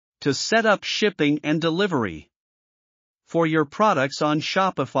To set up shipping and delivery for your products on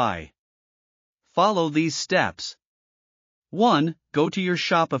Shopify, follow these steps. 1. Go to your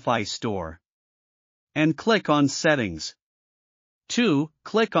Shopify store and click on Settings. 2.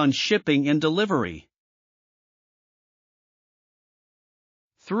 Click on Shipping and Delivery.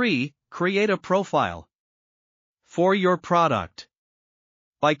 3. Create a profile for your product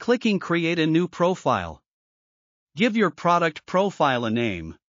by clicking Create a new profile. Give your product profile a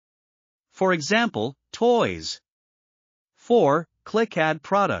name. For example, toys. 4. Click Add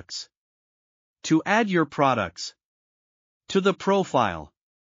Products to add your products to the profile.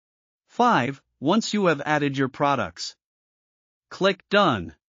 5. Once you have added your products, click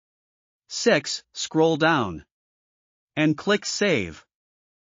Done. 6. Scroll down and click Save.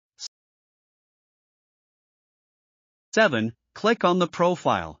 7. Click on the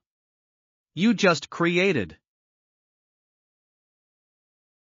profile you just created.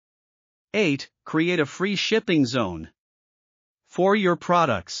 8. Create a free shipping zone for your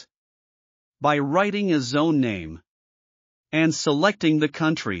products by writing a zone name and selecting the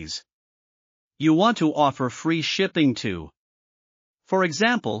countries you want to offer free shipping to. For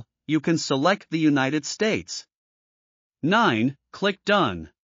example, you can select the United States. 9. Click Done.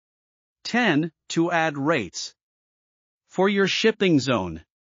 10. To add rates for your shipping zone,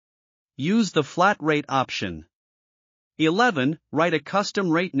 use the flat rate option. 11. Write a custom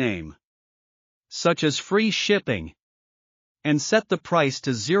rate name, such as free shipping, and set the price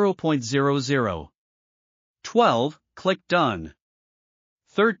to 0.00. 12. Click Done.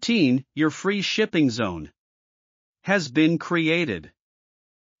 13. Your free shipping zone has been created.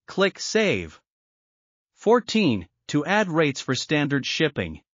 Click Save. 14. To add rates for standard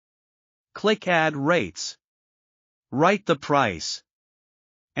shipping, click Add Rates. Write the price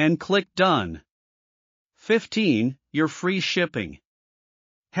and click Done. 15. Your free shipping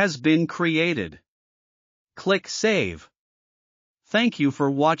has been created. Click Save. Thank you for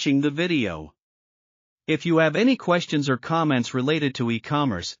watching the video. If you have any questions or comments related to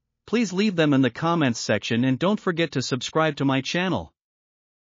e-commerce, please leave them in the comments section and don't forget to subscribe to my channel.